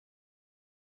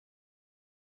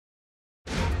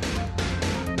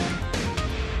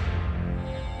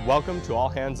Welcome to All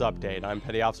Hands Update. I'm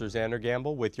Petty Officer Xander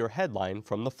Gamble with your headline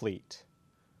from the fleet.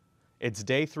 It's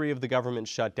day 3 of the government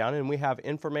shutdown and we have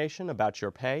information about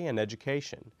your pay and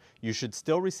education. You should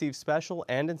still receive special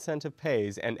and incentive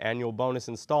pays and annual bonus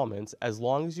installments as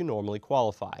long as you normally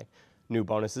qualify. New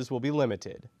bonuses will be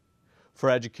limited. For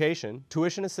education,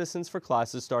 tuition assistance for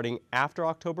classes starting after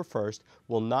October 1st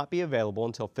will not be available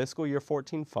until fiscal year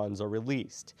 14 funds are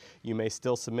released. You may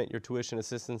still submit your tuition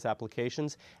assistance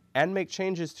applications and make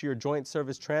changes to your joint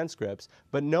service transcripts,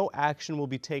 but no action will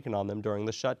be taken on them during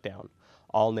the shutdown.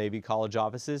 All Navy college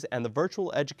offices and the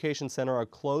Virtual Education Center are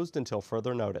closed until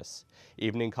further notice.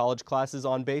 Evening college classes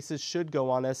on bases should go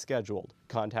on as scheduled.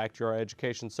 Contact your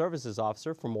Education Services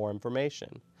Officer for more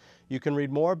information. You can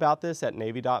read more about this at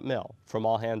Navy.mil. From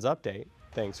All Hands Update,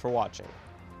 thanks for watching.